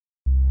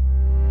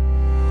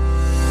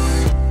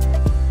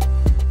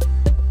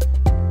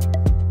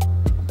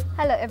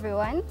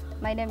everyone.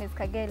 My name is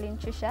Kageli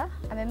Nchusha.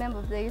 I'm a member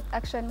of the Youth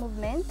Action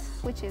Movement,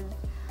 which is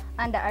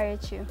under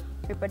RHU,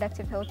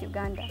 Reproductive Health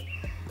Uganda.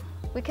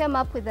 We came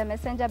up with a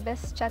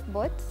messenger-based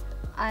chatbot,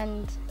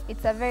 and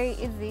it's a very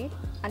easy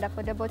and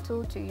affordable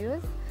tool to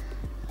use.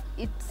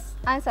 It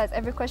answers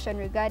every question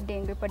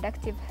regarding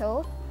reproductive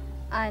health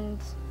and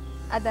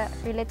other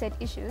related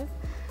issues.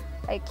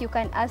 Like you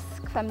can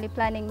ask family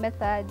planning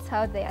methods,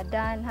 how they are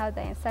done, how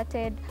they're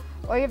inserted,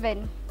 or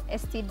even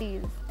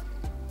STDs.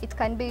 It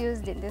can be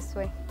used in this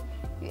way.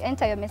 You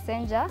enter your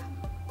messenger,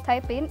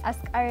 type in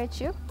ASK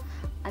RHU,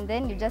 and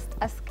then you just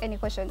ask any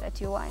question that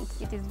you want.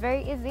 It is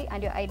very easy,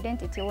 and your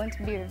identity won't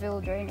be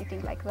revealed or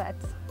anything like that.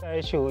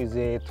 RHU is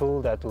a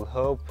tool that will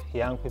help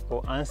young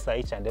people answer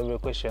each and every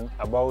question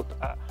about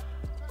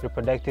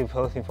reproductive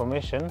health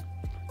information,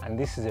 and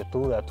this is a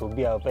tool that will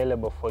be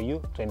available for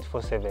you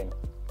 24/7.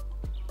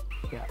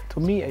 Yeah, to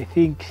me, I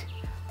think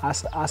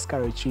ASK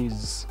RHU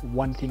is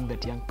one thing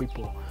that young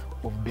people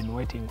have been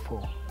waiting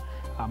for.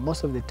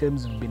 Most of the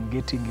times we've been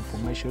getting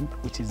information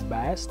which is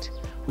biased,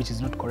 which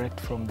is not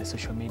correct from the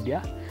social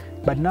media.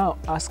 But now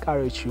ASK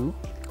RHU,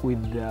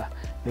 with the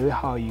way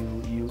how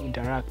you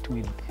interact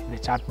with the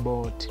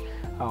chatbot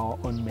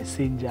on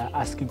Messenger,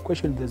 asking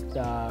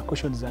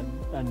questions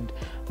and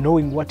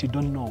knowing what you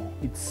don't know,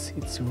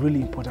 it's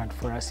really important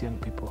for us young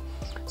people.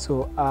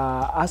 So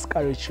ASK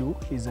RHU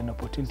is an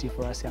opportunity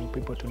for us young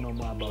people to know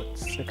more about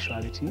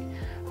sexuality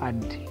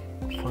and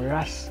for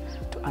us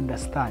to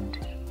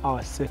understand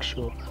our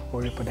sexual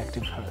or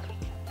reproductive health.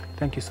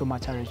 Thank you so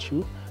much,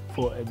 RHU,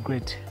 for a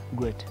great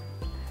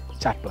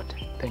chatbot.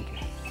 Thank you.